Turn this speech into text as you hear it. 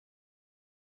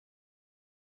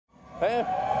Hey.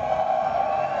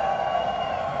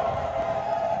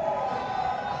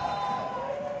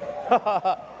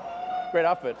 Great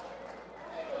outfit.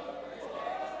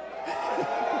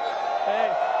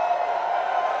 Hey.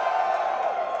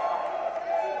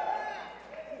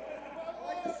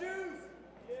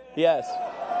 Yes.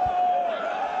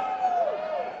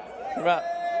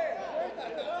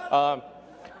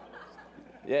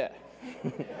 Yeah.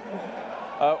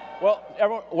 Well,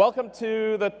 everyone, welcome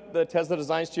to the Tesla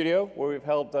Design Studio, where we've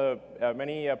held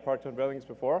many product unveilings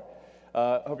before.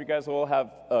 Hope you guys all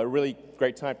have a really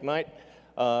great time tonight.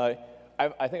 I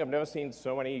think I've never seen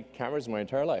so many cameras in my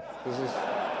entire life. This is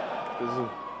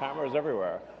cameras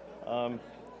everywhere.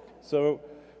 So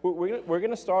we're going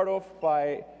to start off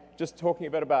by just talking a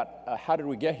bit about how did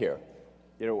we get here.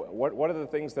 You know, what are the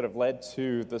things that have led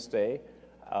to this day?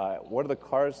 What are the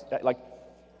cars like?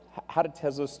 How did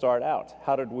Tesla start out?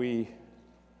 How did we,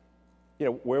 you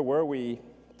know, where were we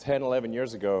 10, 11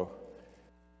 years ago?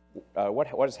 What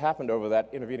has happened over that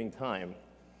intervening time?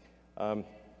 You know,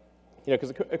 because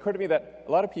it occurred to me that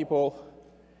a lot of people,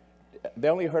 they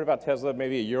only heard about Tesla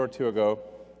maybe a year or two ago,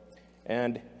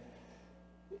 and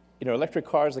you know, electric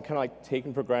cars are kind of like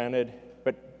taken for granted.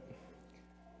 But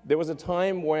there was a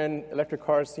time when electric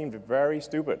cars seemed very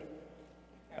stupid,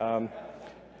 and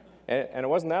it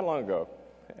wasn't that long ago.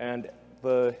 And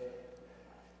the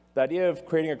idea of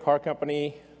creating a car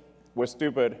company was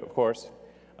stupid, of course,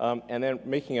 and then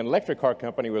making an electric car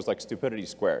company was like stupidity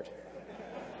squared.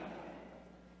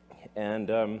 And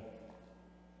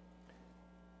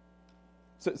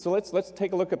so let's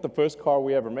take a look at the first car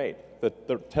we ever made, the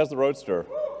Tesla Roadster.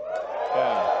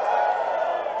 Yeah.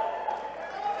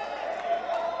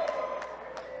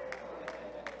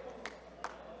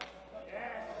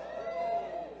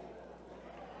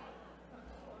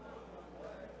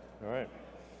 All right.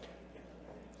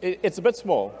 It's a bit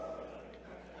small.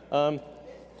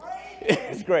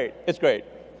 It's great. It's great.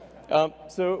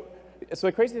 So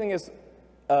the crazy thing is,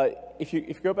 if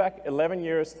you go back 11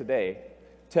 years today,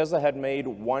 Tesla had made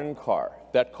one car,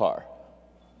 that car.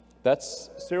 That's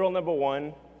serial number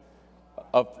 1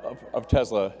 of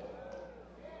Tesla.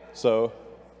 So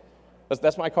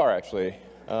that's my car, actually.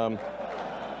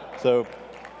 So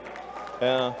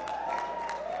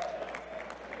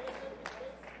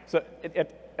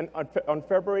on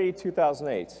February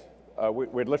 2008,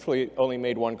 we'd literally only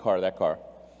made one car, that car.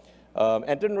 And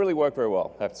it didn't really work very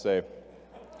well, I have to say.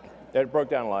 It broke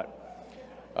down a lot.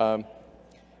 And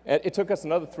it took us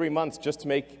another 3 months just to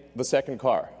make the second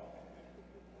car.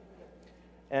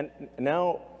 And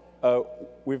now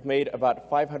we've made about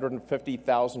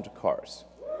 550,000 cars.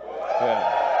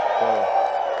 Yeah.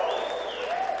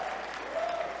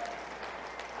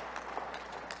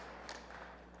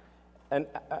 And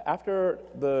after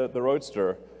the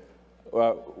Roadster,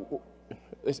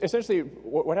 essentially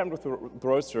what happened with the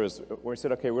Roadster is we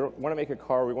said, okay, we want to make a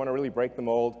car, we want to really break the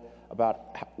mold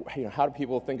about how do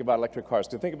people think about electric cars.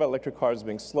 To think about electric cars as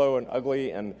being slow and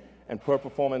ugly and poor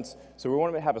performance. So we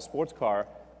wanted to have a sports car,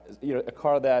 you know, a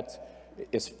car that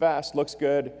is fast, looks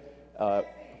good,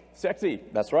 sexy.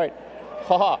 That's right.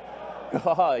 Ha ha.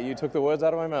 Ha ha. You took the words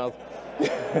out of my mouth.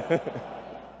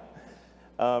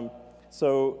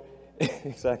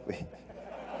 Exactly.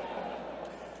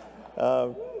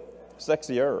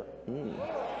 Sexier.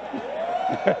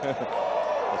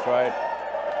 That's right.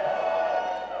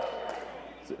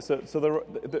 So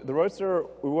the Roadster,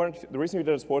 the reason we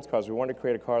did a sports car is we wanted to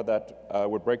create a car that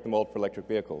would break the mold for electric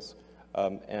vehicles,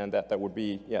 and that would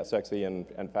be sexy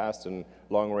and fast and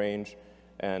long range,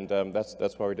 and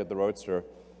that's why we did the Roadster.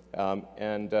 You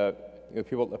know,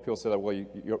 people say that, well,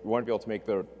 you want to be able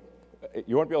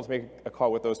to make a car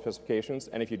with those specifications,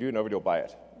 and if you do, nobody will buy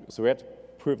it. So we had to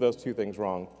prove those two things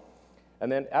wrong.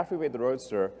 And then after we made the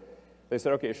Roadster, they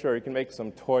said, okay, sure, you can make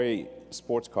some toy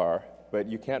sports car, but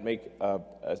you can't make a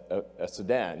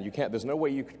sedan. There's no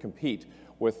way you could compete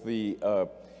with the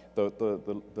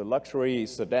luxury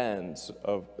sedans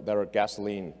that are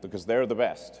gasoline, because they're the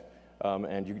best.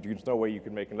 And there's no way you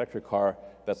could make an electric car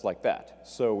that's like that.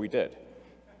 So we did.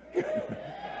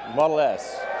 Model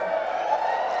S.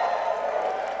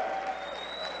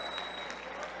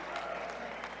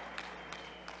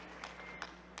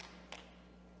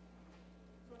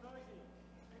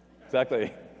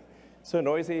 Exactly. So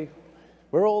noisy.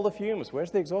 Where are all the fumes? Where's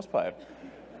the exhaust pipe?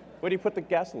 Where do you put the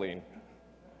gasoline?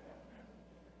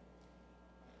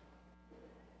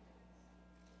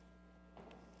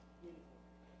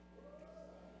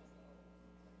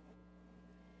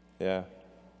 Yeah.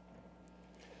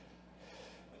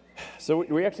 So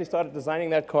we actually started designing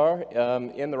that car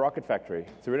in the rocket factory.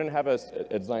 So we didn't have a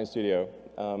design studio.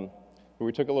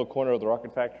 we took a little corner of the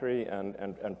rocket factory,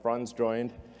 and Franz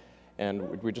joined, and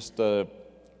we just,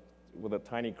 with a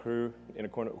tiny crew in a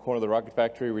corner of the rocket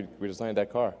factory, we designed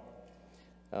that car.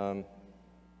 I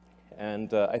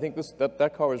think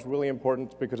that car was really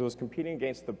important because it was competing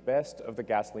against the best of the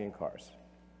gasoline cars.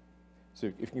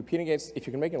 So if you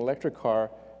can make an electric car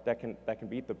that can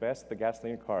beat the best of the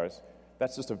gasoline cars,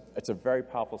 it's a very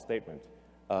powerful statement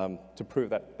to prove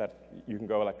that you can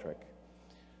go electric.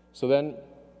 So then,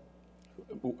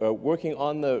 working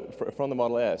on from the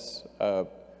Model S,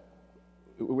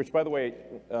 which, by the way,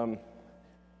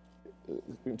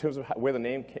 in terms of where the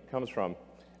name comes from,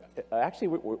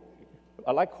 actually,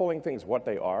 I like calling things what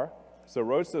they are. So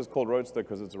Roadster is called Roadster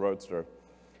because it's a roadster.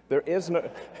 There is no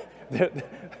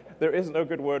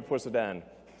good word for sedan.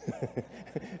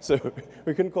 So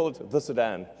we couldn't call it the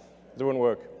sedan. It wouldn't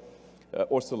work.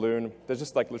 Or saloon. There's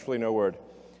just like literally no word.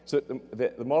 So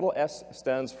the Model S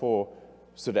stands for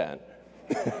sedan.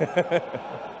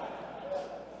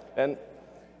 And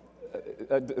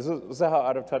this is how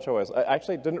out of touch I was. I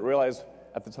actually didn't realize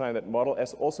at the time that Model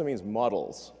S also means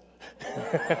models.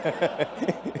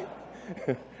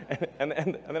 and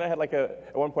then I had like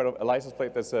at one point a license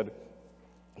plate that said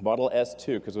Model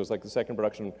S2 because it was like the second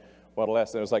production Model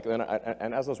S, and it was like,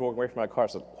 and as I was walking away from my car, I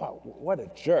said, "Wow, what a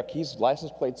jerk! His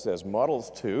license plate says Models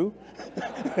 2."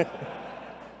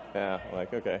 Yeah, I'm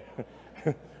like, okay,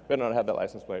 better not have that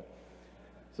license plate.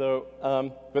 So,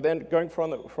 but then going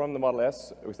from the Model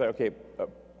S, we said, okay,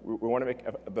 we want to make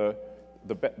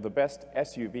the best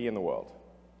SUV in the world.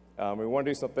 We want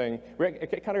to do something. We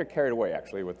kind of got carried away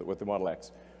actually with the Model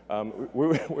X. We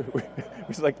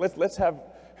was like, let's have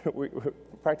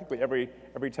practically every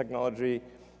technology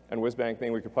and whiz-bang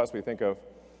thing we could possibly think of.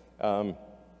 The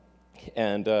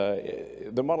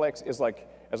Model X is like,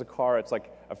 as a car, it's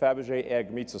like a Fabergé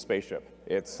egg meets a spaceship.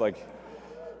 It's like,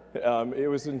 it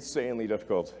was insanely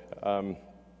difficult.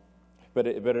 But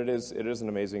it is an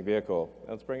amazing vehicle.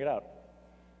 Let's bring it out.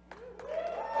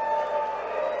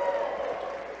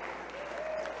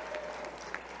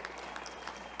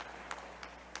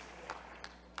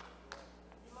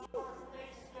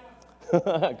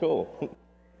 Cool.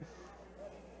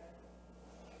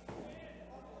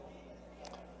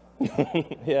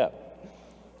 Yeah.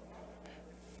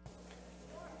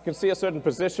 You can see a certain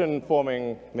position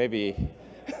forming, maybe.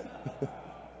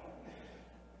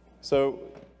 So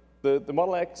the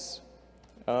Model X,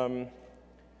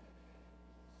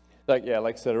 like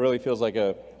I said, it really feels like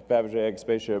a Fabergé egg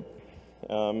spaceship.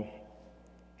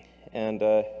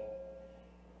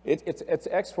 It's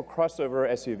X for crossover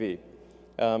SUV.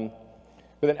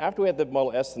 But then after we had the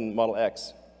Model S and Model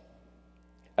X,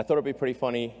 I thought it'd be pretty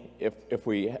funny if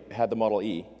we had the Model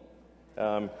E.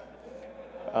 But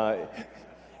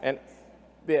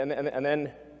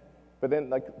then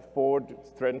like Ford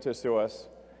threatened to sue us.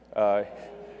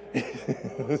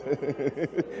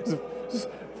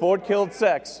 Ford killed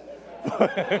sex.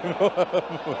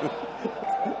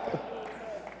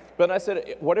 But I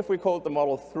said, what if we call it the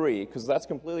Model 3? Because that's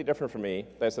completely different from me.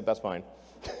 They said, that's fine.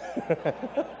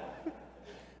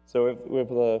 So with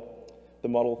the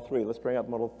Model 3, let's bring out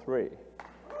the Model 3.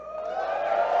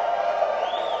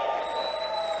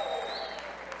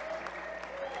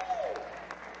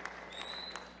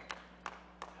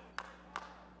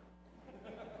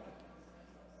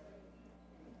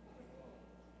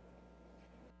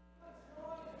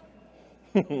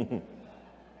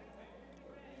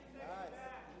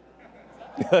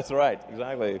 That's right,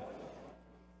 exactly.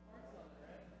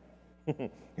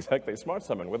 Exactly, smart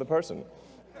summon with a person.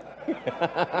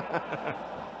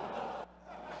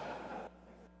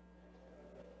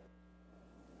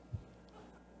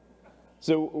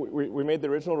 So we made the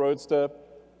original Roadster,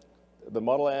 the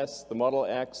Model S, the Model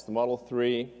X, the Model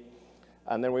 3,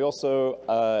 and then we also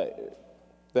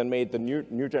then made the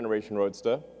new generation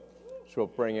Roadster, which we'll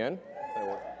bring in.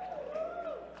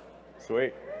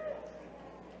 Sweet.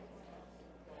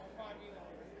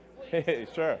 Hey,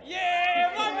 sure. Yeah!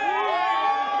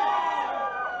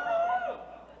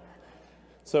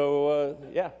 So,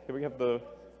 yeah, here we have the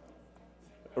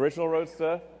original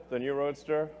Roadster, the new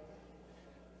Roadster.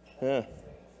 Yeah.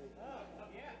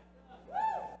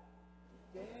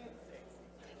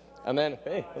 And then,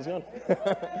 hey, how's it going?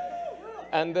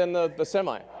 And then the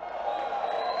Semi.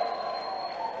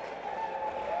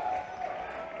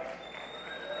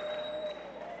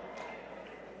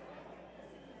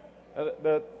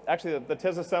 Actually, the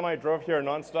Tesla Semi drove here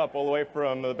nonstop all the way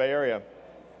from the Bay Area.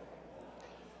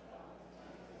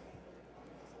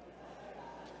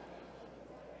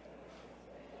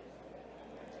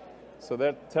 So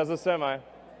that Tesla Semi,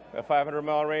 a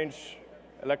 500-mile range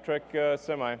electric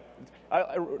semi.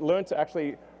 I learned to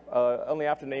actually only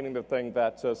after naming the thing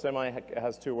that semi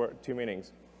has two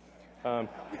meanings.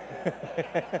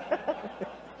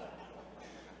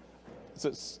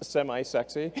 It's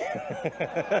semi-sexy.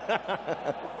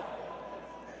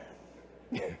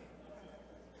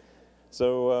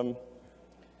 So,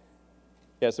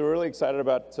 yeah, so we're really excited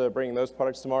about bringing those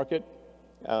products to market.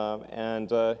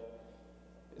 So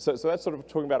that's sort of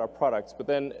talking about our products. But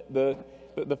then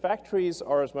the factories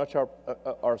are as much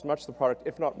the product,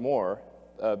 if not more,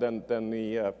 than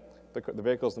the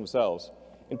vehicles themselves.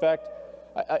 In fact,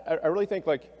 I really think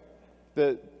like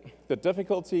the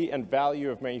difficulty and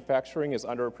value of manufacturing is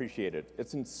underappreciated.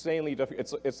 It's insanely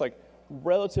difficult. It's like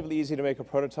relatively easy to make a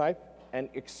prototype and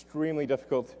extremely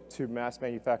difficult to mass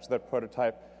manufacture that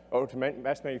prototype or to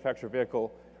mass manufacture a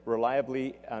vehicle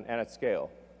reliably and at scale.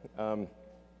 I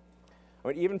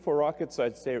mean, even for rockets,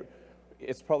 I'd say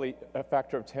it's probably a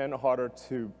factor of 10 harder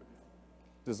to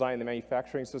design the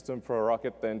manufacturing system for a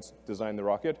rocket than to design the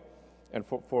rocket. And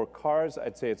for cars,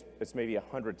 I'd say it's maybe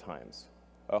 100 times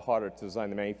harder to design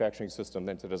the manufacturing system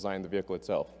than to design the vehicle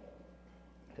itself.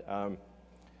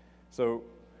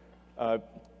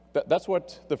 That's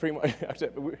what the free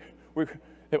market,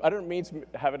 I don't mean to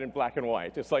have it in black and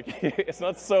white. It's like, it's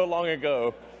not so long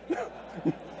ago.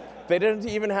 They didn't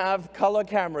even have color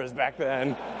cameras back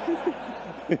then.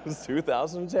 It was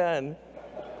 2010.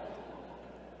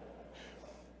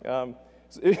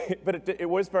 But it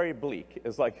was very bleak.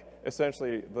 It's like,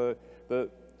 essentially,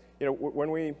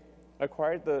 when we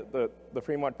acquired the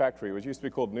Fremont factory, which used to be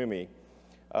called NUMMI,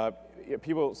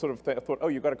 people sort of thought, oh,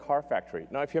 you've got a car factory.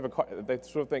 Now, if you have a car, they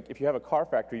sort of think if you have a car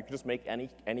factory, you can just make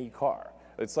any car.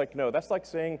 It's like, no, that's like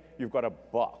saying you've got a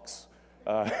box.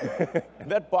 And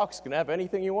that box can have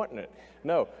anything you want in it.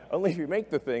 No, only if you make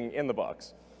the thing in the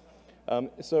box.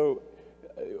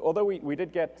 Although we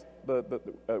did get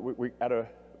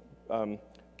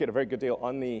get a very good deal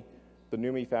on the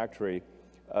NUMMI factory,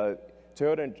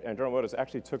 Toyota and General Motors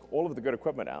actually took all of the good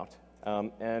equipment out,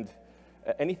 and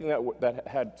anything that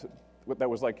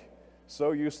was like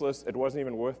so useless it wasn't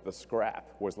even worth the scrap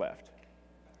was left.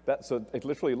 So it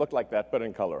literally looked like that, but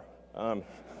in color. And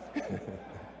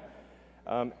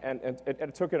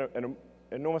it took an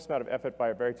enormous amount of effort by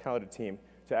a very talented team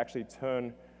to actually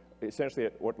turn essentially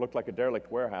what looked like a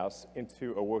derelict warehouse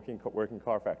into a working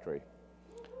car factory.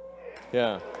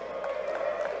 Yeah.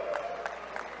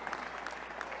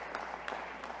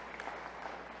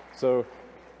 So,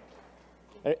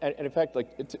 and in fact,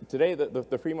 like today,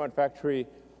 the Fremont factory,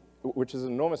 which is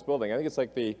an enormous building, I think it's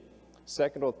like the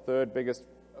second or third biggest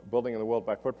building in the world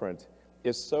by footprint,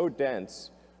 is so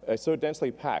dense, so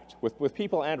densely packed with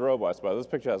people and robots. Well, this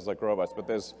picture has like robots, but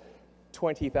there's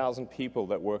 20,000 people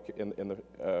that work at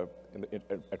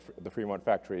the Fremont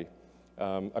factory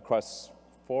across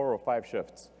 4 or 5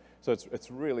 shifts. So it's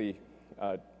really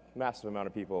a massive amount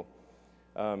of people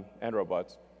and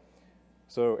robots.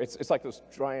 So it's like this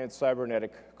giant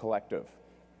cybernetic collective.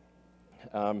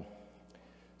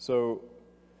 So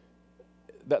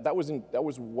that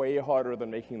was way harder than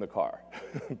making the car,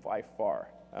 by far.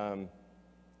 I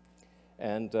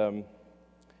mean,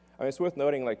 it's worth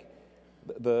noting, like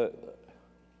the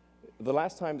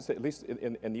last time, at least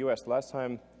in the U.S., the last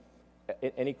time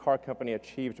any car company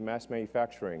achieved mass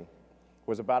manufacturing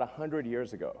was about 100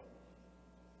 years ago.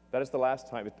 That is the last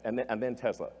time, and then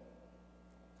Tesla.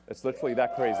 It's literally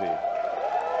that crazy.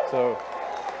 So,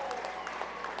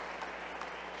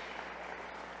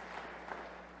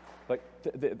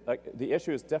 the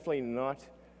issue is definitely not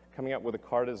coming up with a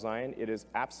car design. It is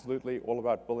absolutely all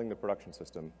about building the production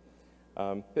system.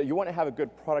 You want to have a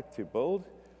good product to build,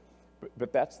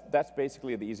 but that's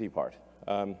basically the easy part.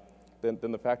 Then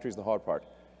the factory is the hard part.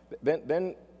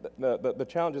 Then the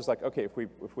challenge is like, okay, if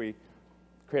we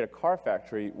create a car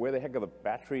factory, where the heck are the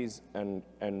batteries and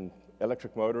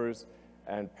electric motors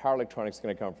and power electronics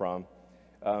going to come from?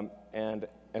 And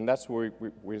that's where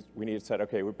we need to say,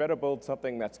 okay, we better build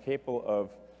something that's capable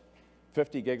of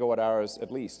 50 gigawatt hours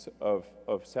at least of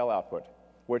cell output,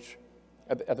 which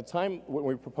at the time when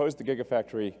we proposed the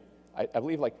Gigafactory, I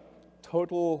believe like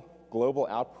total global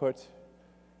output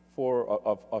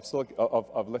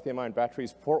of lithium-ion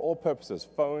batteries for all purposes,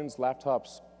 phones,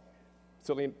 laptops,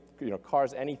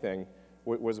 cars, anything,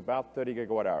 was about 30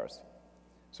 gigawatt hours.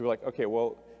 So we're like, okay,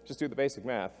 well, just do the basic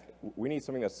math. We need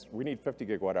something we need 50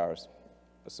 gigawatt hours.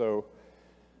 So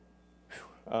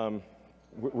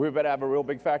we better have a real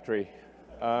big factory,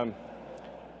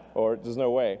 or there's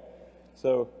no way.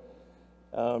 So,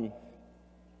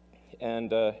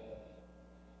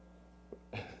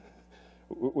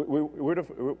 we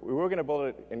were going to build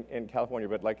it in California,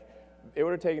 but like it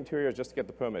would have taken 2 years just to get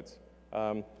the permits.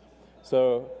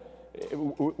 So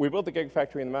we built the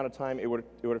Gigafactory in the amount of time it would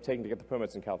have taken to get the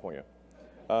permits in California.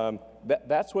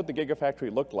 That's what the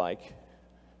Gigafactory looked like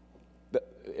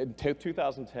in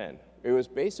 2010. It was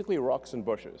basically rocks and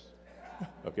bushes,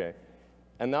 okay?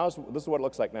 And now this is what it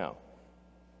looks like now.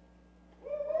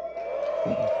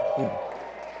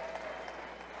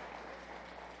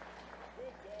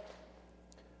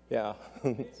 Yeah.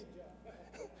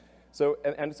 So,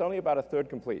 and it's only about a third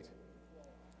complete.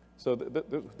 So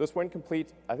this one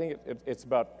complete, I think it's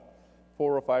about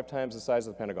 4 or 5 times the size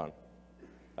of the Pentagon.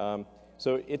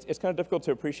 So it's kind of difficult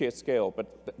to appreciate scale, but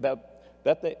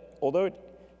although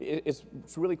it's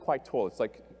really quite tall, it's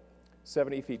like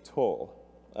 70 feet tall.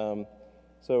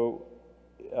 So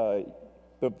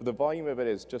the volume of it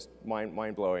is just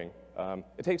mind-blowing.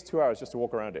 It takes 2 hours just to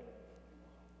walk around it.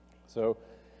 So,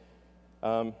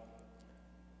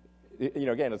 you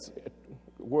know, again, it's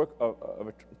work of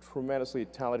a tremendously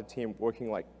talented team working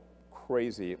like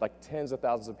crazy, like tens of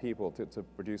thousands of people to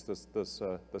produce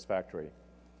this factory.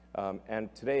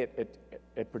 And today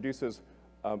it produces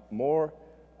more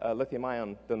lithium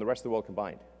ion than the rest of the world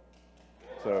combined.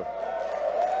 So.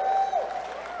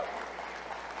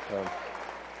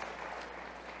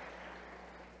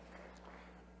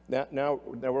 Now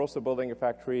we're also building a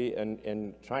factory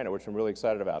in China, which I'm really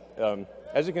excited about.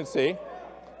 As you can see,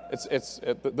 it's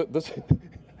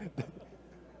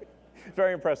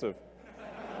very impressive.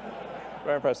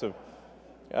 Very impressive.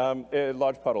 A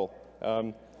large puddle.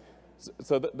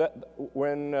 So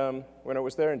when I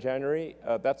was there in January,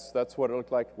 that's what it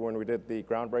looked like when we did the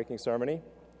groundbreaking ceremony,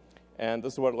 and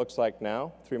this is what it looks like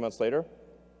now, 3 months later.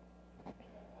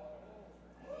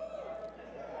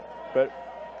 But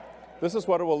this is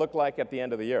what it will look like at the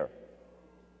end of the year.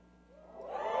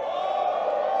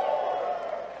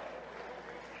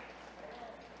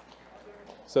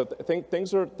 So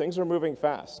things are moving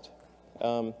fast,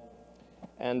 and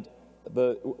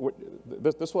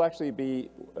this will actually be,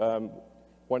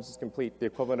 once it's complete, the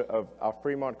equivalent of our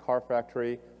Fremont car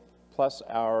factory plus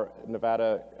our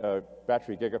Nevada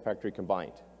battery gigafactory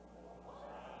combined.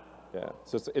 Yeah,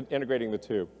 so it's integrating the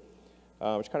two,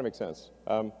 which kind of makes sense.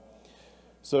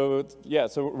 So yeah,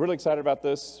 so we're really excited about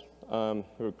this.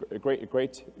 We're a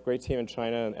great team in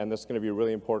China, and this is going to be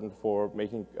really important for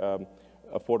making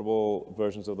affordable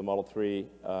versions of the Model 3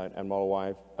 and Model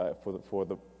Y for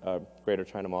the greater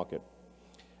China market.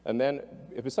 And then,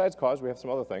 besides cars, we have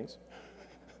some other things.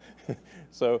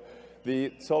 So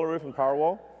the solar roof and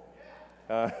Powerwall.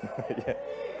 Yeah.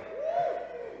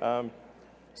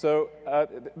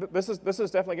 This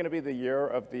is definitely going to be the year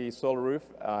of the solar roof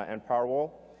and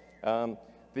Powerwall.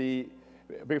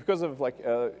 Because of like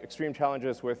extreme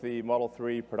challenges with the Model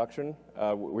 3 production,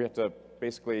 we have to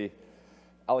basically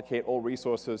allocate all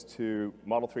resources to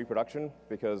Model 3 production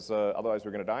because otherwise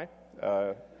we're going to die.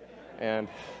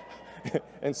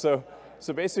 And so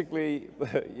basically,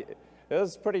 it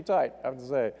was pretty tight, I have to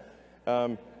say.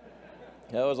 That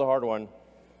was a hard one.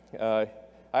 I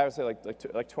would say like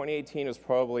 2018 was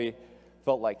probably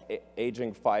felt like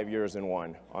aging 5 years in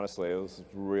one. Honestly, it was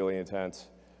really intense.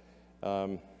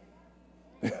 So,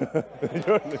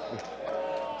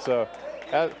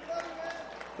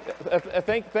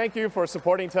 thank you for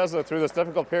supporting Tesla through this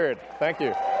difficult period. Thank you.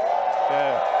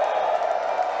 Yeah.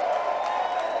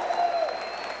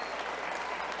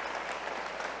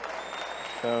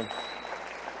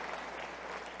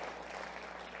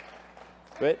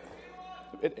 But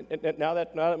now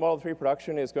that Model 3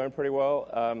 production is going pretty well,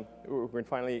 we're going to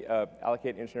finally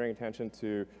allocate engineering attention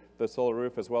to the solar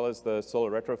roof as well as the solar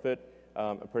retrofit.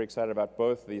 I'm pretty excited about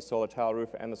both the solar tile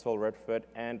roof and the solar retrofit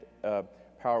and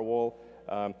Powerwall.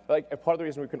 Like part of the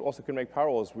reason we couldn't make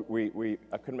Powerwall is we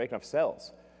couldn't make enough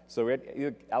cells. So we had to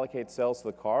either allocate cells to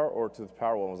the car or to the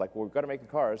Powerwall. And it was like, well, we've got to make the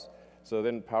cars. So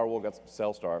then Powerwall got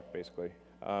cell star, basically.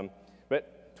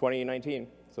 But 2019,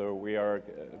 so we are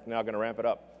now going to ramp it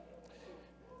up.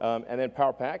 And then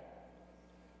PowerPack.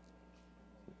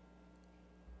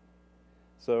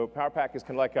 So PowerPack is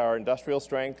kind of like our industrial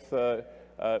strength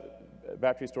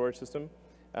battery storage system.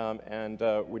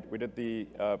 We did the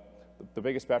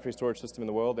biggest battery storage system in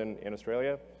the world in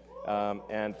Australia.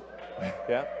 And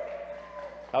yeah,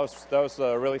 that was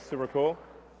really super cool.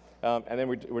 And then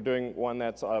we're doing one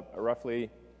that's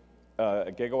roughly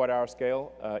a gigawatt-hour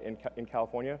scale in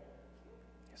California.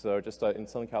 So just in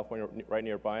Southern California, right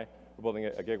nearby, we're building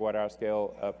a gigawatt-hour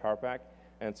scale power pack.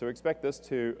 And so we expect this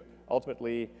to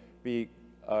ultimately be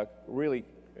really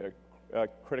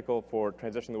critical for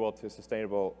transitioning the world to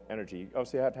sustainable energy.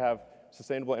 Obviously, you have to have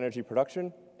sustainable energy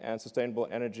production and sustainable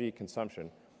energy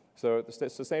consumption. So the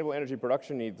sustainable energy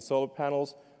production needs the solar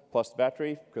panels plus the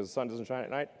battery, because the sun doesn't shine at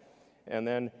night, and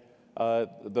then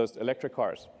those electric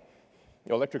cars.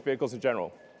 electric vehicles in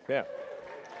general. Yeah.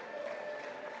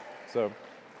 So,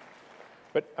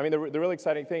 but I mean, the really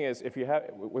exciting thing is if you have,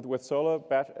 with solar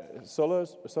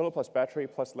plus battery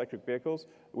plus electric vehicles,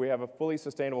 we have a fully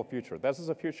sustainable future. This is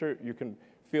a future you can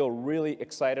feel really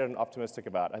excited and optimistic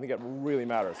about. I think it really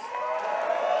matters.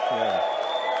 Yeah.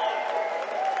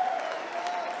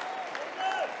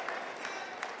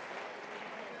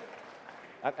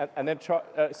 And then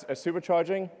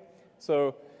supercharging.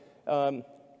 So,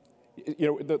 you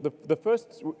know, the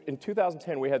first, in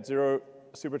 2010, we had 0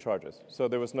 superchargers. So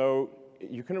there was no,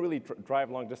 you couldn't really drive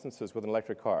long distances with an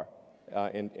electric car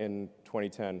in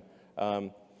 2010.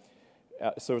 So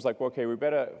it was like, well, okay, we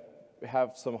better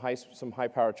have some high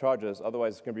power chargers,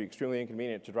 otherwise it's going to be extremely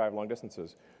inconvenient to drive long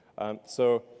distances.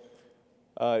 So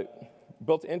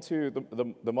built into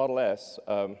the Model S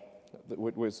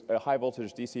was a high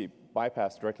voltage DC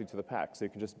bypass directly to the pack, so you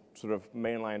can just sort of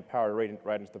mainline power right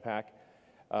into the pack.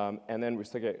 And then we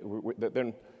stick it,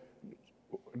 then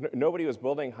nobody was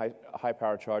building high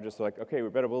power chargers, so like, okay, we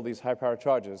better build these high power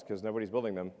chargers because nobody's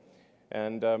building them.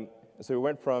 And so we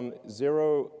went from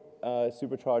 0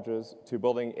 superchargers to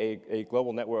building a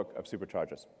global network of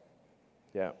superchargers.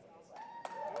 Yeah.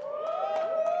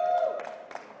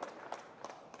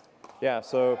 Yeah,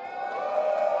 so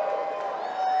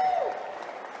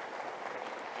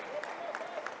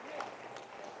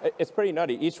it's pretty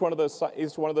nutty. Each one of those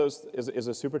is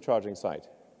a supercharging site.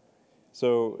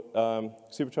 So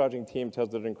supercharging team Tesla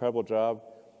did an incredible job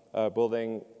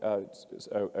building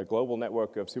a global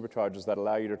network of superchargers that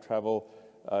allow you to travel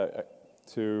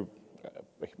to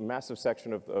a massive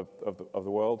section of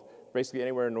the world, basically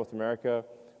anywhere in North America,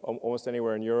 almost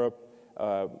anywhere in Europe,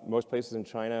 most places in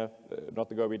China, not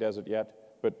the Gobi Desert yet,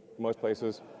 but most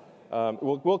places.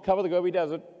 We'll cover the Gobi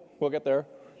Desert. We'll get there.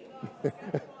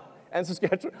 And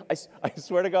Saskatchewan, I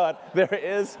swear to God, there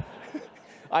is.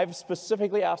 I've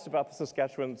specifically asked about the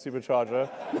Saskatchewan supercharger,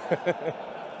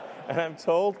 and I'm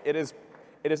told it is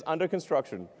under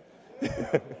construction.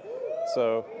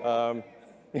 So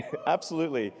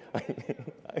absolutely,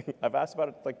 I've asked about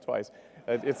it like twice.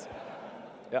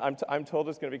 I'm told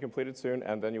it's going to be completed soon,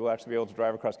 and then you will actually be able to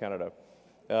drive across Canada.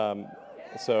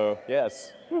 So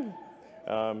yes,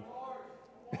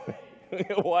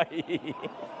 Hawaii.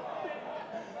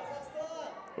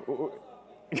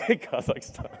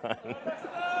 Kazakhstan.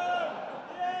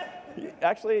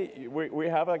 Actually, we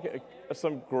have like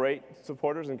some great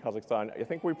supporters in Kazakhstan. I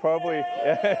think we probably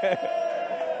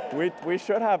we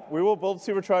should have. We will build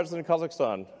superchargers in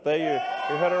Kazakhstan. There you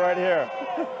heard it right here.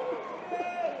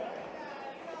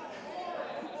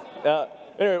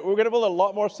 Anyway, we're going to build a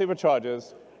lot more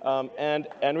superchargers,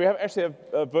 and we actually have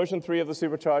version 3 of the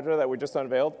supercharger that we just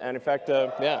unveiled. And in fact,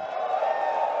 yeah.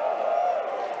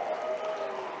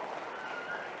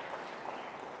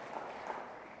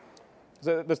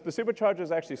 So the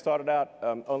superchargers actually started out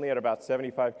only at about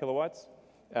 75 kilowatts,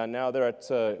 and now they're at,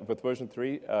 with version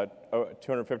 3,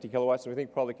 250 kilowatts, and we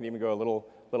think probably can even go a little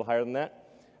higher than that.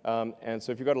 And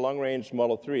so if you've got a long-range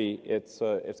Model 3, it's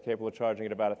capable of charging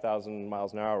at about 1,000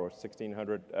 miles an hour or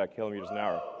 1,600 kilometers an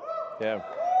hour. Yeah.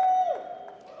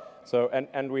 So,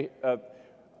 and we have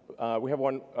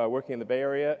one working in the Bay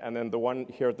Area, and then the one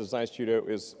here at the design studio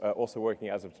is also working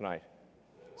as of tonight.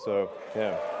 So,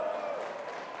 yeah.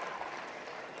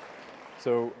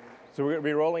 So we're going to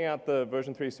be rolling out the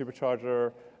version 3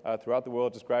 supercharger throughout the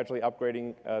world, just gradually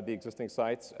upgrading the existing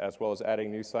sites as well as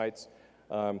adding new sites.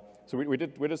 So we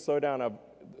did slow down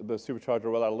the supercharger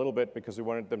rollout a little bit because we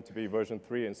wanted them to be version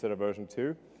 3 instead of version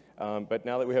 2. But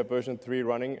now that we have version 3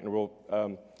 running, and we're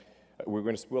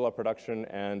going to spool up production,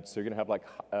 and so you're going to have like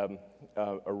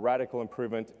a radical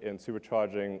improvement in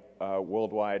supercharging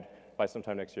worldwide by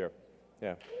sometime next year.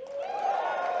 Yeah.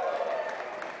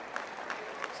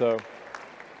 So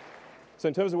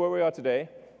in terms of where we are today,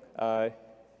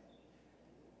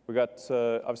 we got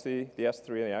obviously the S3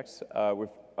 and the X. We've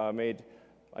made,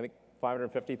 I think,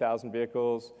 550,000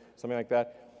 vehicles, something like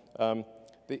that.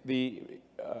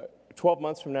 12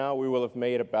 months from now, we will have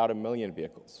made about 1 million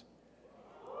vehicles.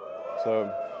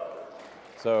 So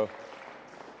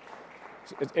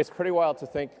it's pretty wild to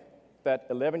think that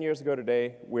 11 years ago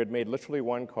today, we had made literally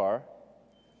 1 car,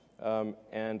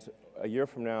 and a year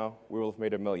from now, we will have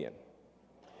made 1 million.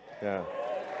 Yeah.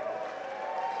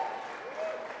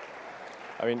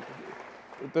 I mean,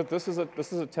 this is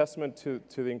a testament to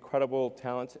the incredible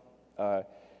talent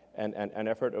and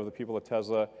effort of the people at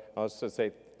Tesla. I'll just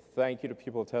say thank you to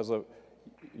people at Tesla.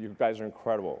 You guys are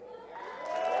incredible.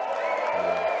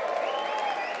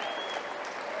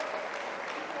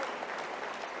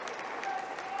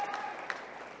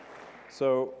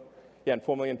 So, yeah, and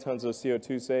 4 million tons of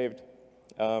CO2 saved.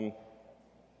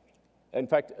 in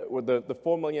fact, with the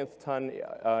 4 millionth ton,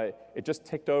 it just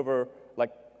ticked over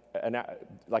like an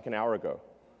hour ago.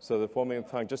 So the 4 millionth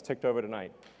ton just ticked over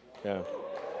tonight. Yeah.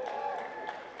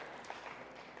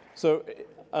 So,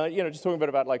 just talking a bit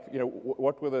about like,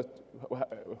 what were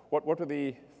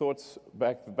the thoughts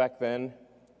back then?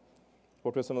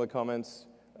 What were some of the comments?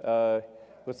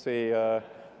 Let's see. The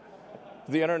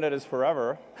internet is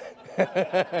forever.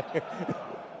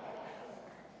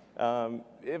 But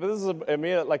this is a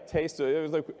mere like taste. It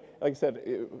was like I said,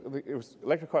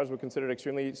 electric cars were considered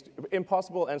extremely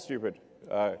impossible and stupid,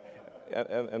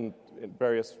 and in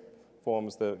various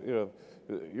forms.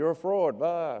 You're a fraud.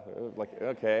 Blah. Like,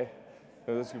 okay,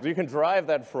 you can drive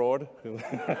that fraud.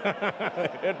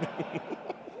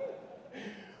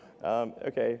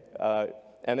 Okay,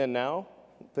 and then now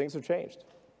things have changed.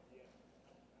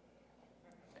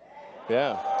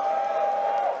 Yeah.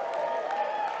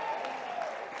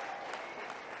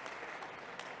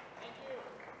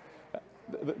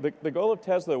 The goal of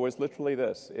Tesla was literally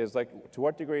this, is like, to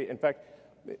what degree, in fact,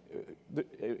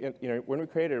 when we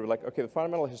created it, we're like, okay, the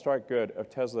fundamental historic good of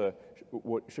Tesla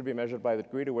should be measured by the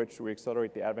degree to which we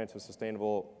accelerate the advent of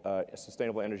sustainable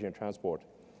energy and transport.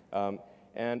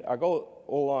 And our goal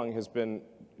all along has been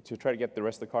to try to get the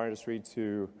rest of the car industry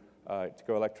to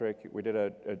go electric. We did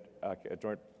a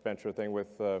joint venture thing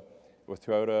with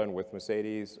Toyota and with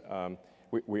Mercedes.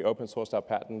 We open sourced our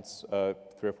patents 3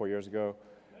 or 4 years ago.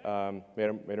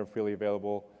 Made them freely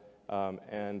available,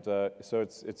 so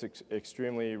it's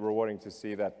extremely rewarding to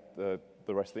see that the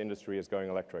rest of the industry is going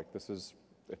electric. This is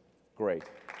great,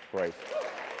 great.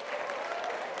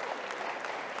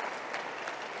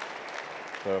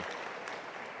 So,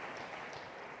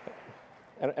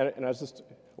 and I was just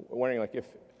wondering, like,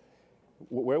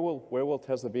 where will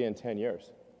Tesla be in 10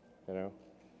 years?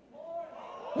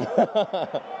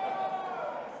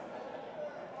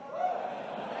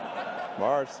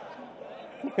 Mars.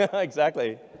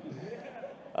 Exactly.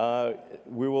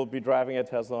 We will be driving a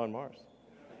Tesla on Mars.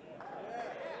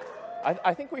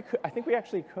 I think we could. I think we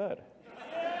actually could.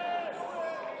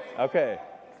 Okay.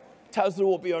 Tesla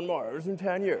will be on Mars in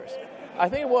 10 years. I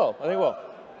think it will. I think it will.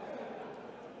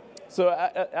 So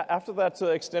after that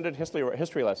extended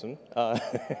history lesson,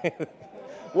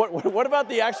 what about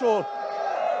the actual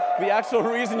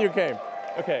reason you came?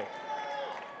 Okay.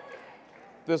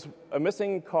 There's a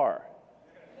missing car.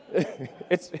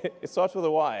 It starts with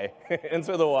a Y, ends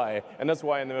with a Y, and that's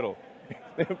Y in the middle.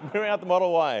 Bring out the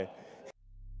Model Y.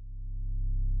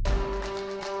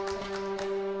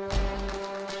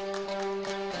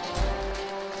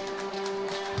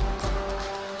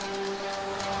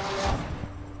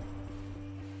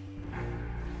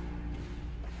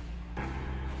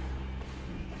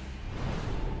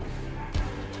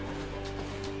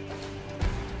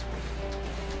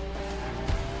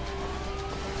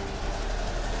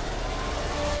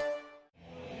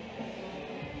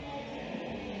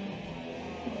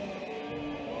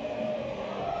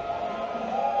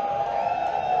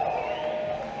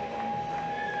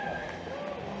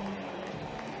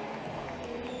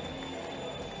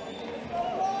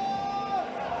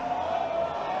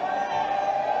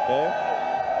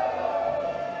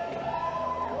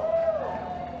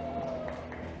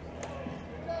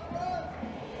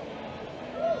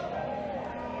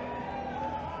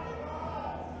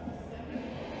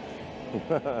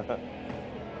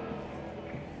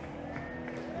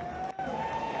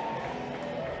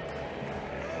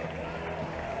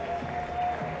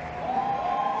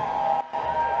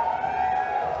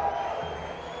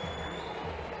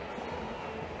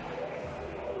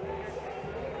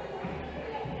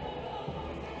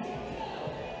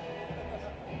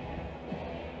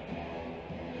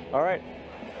 All right.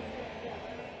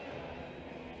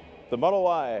 The Model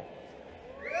Y.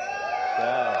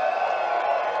 Yeah.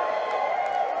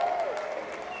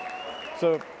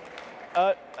 So,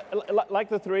 like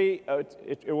the 3,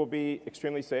 it will be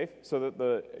extremely safe. So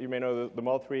that you may know the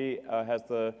Model 3 has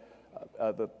the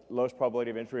lowest probability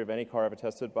of injury of any car ever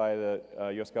tested by the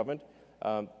US government.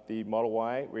 The Model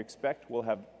Y, we expect, will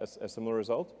have a similar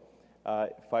result.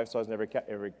 5 stars in every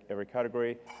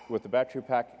category. With the battery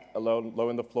pack low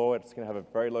in the floor, it's going to have a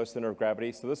very low center of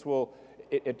gravity. So this will,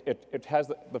 it has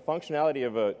the functionality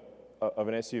of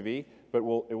an SUV, but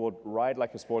it will ride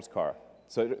like a sports car.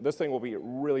 So this thing will be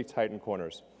really tight in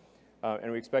corners.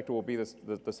 And we expect it will be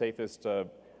the safest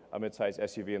mid-sized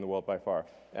SUV in the world by far.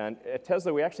 And at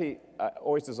Tesla, we actually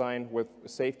always design with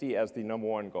safety as the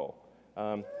 #1 goal.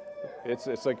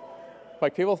 It's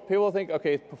like people think,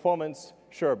 okay, performance,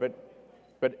 sure, but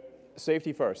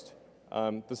safety first.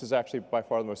 This is actually by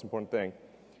far the most important thing.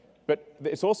 But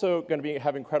it's also going to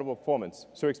have incredible performance.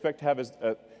 So we expect to have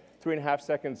 3.5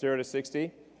 seconds, 0 to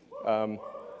 60.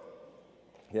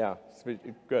 Yeah, it's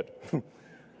good.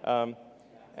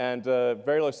 And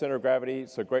very low center of gravity,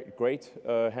 so great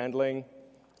handling.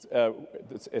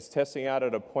 It's testing out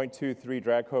at a 0.23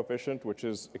 drag coefficient, which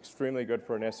is extremely good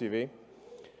for an SUV.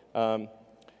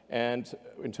 And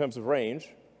in terms of range,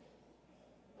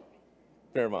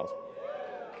 300 miles.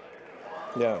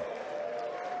 Yeah.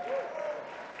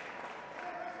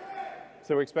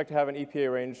 So we expect to have an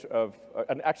EPA range of,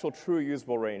 an actual true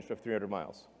usable range of 300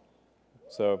 miles.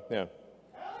 So, yeah.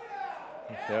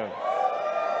 Yeah.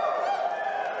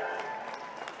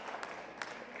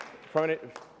 From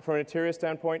an interior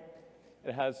standpoint,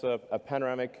 it has a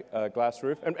panoramic glass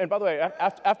roof. And by the way,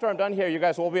 after I'm done here, you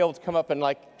guys will be able to come up and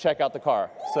like check out the car.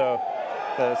 So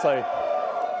it's like,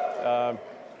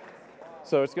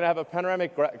 so it's going to have a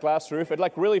panoramic glass roof. It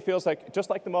like really feels like,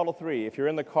 just like the Model 3, if you're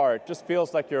in the car, it just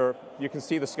feels like you can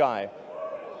see the sky.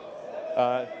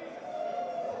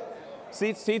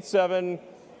 Seat 7,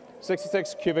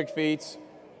 66 cubic feet.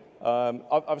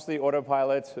 Obviously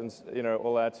autopilot and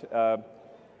all that.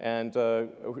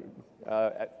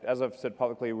 As I've said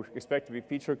publicly, we expect to be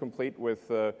feature complete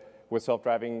with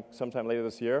self-driving sometime later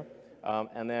this year.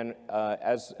 And then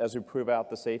as we prove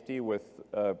out the safety with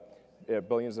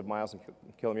billions of miles and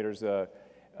kilometers,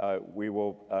 we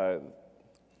will,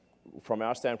 from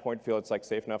our standpoint, feel it's like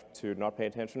safe enough to not pay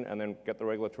attention and then get the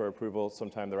regulatory approval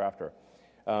sometime thereafter.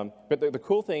 But the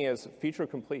cool thing is feature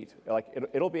complete. Like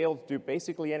it'll be able to do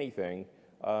basically anything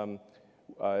by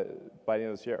the end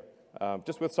of this year.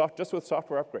 Just with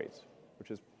software upgrades,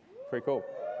 which is pretty cool.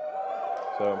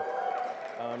 So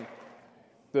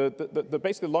the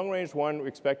basically long-range one we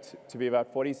expect to be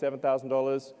about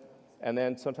 $47,000, and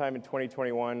then sometime in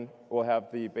 2021 we'll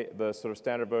have the sort of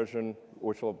standard version,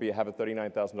 which will have a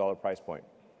 $39,000 price point.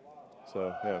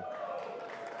 So yeah.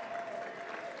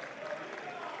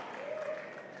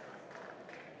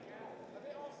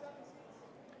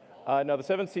 No, the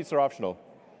 7 seats are optional.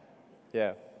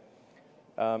 Yeah.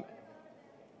 Do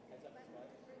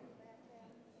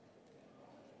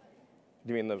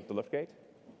you mean the lift gate?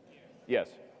 Yes.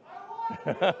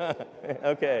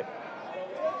 Okay.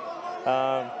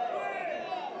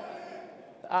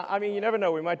 I mean, you never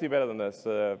know. We might do better than this,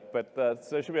 but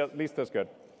so it should be at least this good.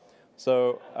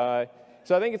 So,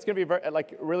 so I think it's going to be very,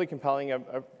 really compelling.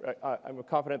 I'm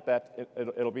confident that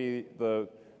it'll be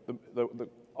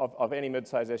of any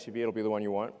mid-size SUV, it'll be the one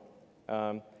you want.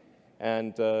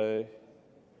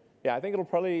 Yeah, I think it'll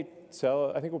probably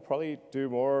sell. I think we'll probably do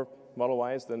more Model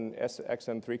Ys than S, X,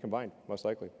 and 3 combined, most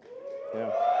likely. Yeah.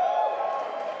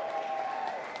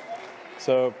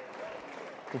 So,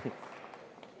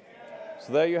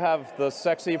 so there you have the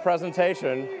sexy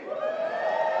presentation.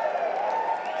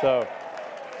 So,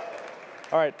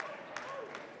 all right.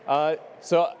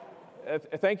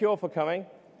 Thank you all for coming.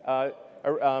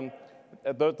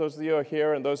 Those of you who are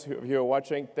here and those of you who are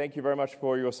watching, thank you very much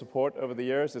for your support over the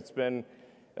years. It's been,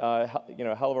 a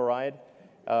hell of a ride.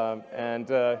 I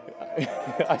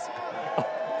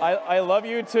love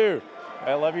you too.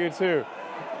 I love you too.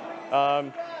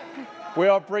 We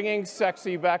are bringing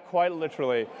sexy back quite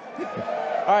literally.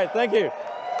 All right, thank you.